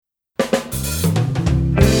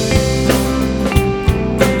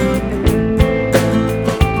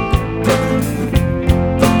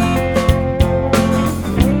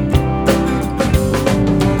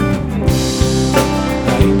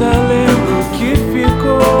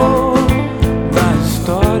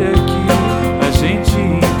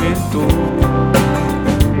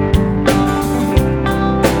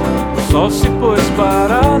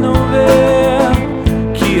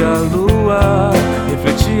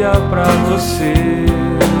dia pra você.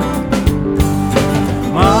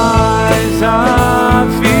 Mas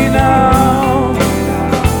afinal,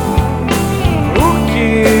 o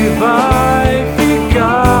que vai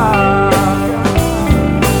ficar?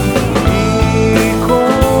 E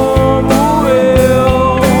como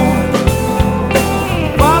eu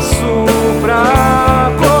faço pra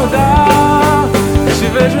acordar? Te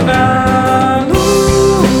vejo na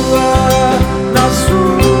lua, na sua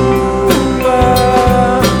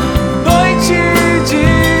noite de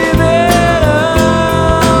verão.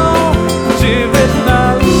 Te vejo na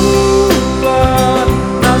lua,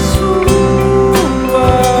 na sua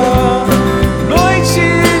noite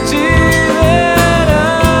de verão.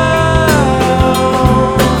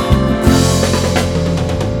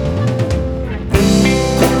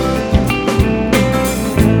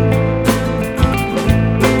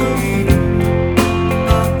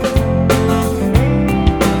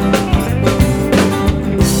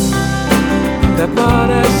 Até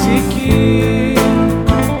parece que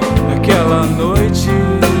aquela noite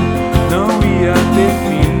não ia ter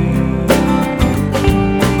fim.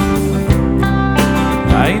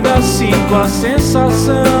 Ainda assim, com a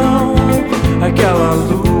sensação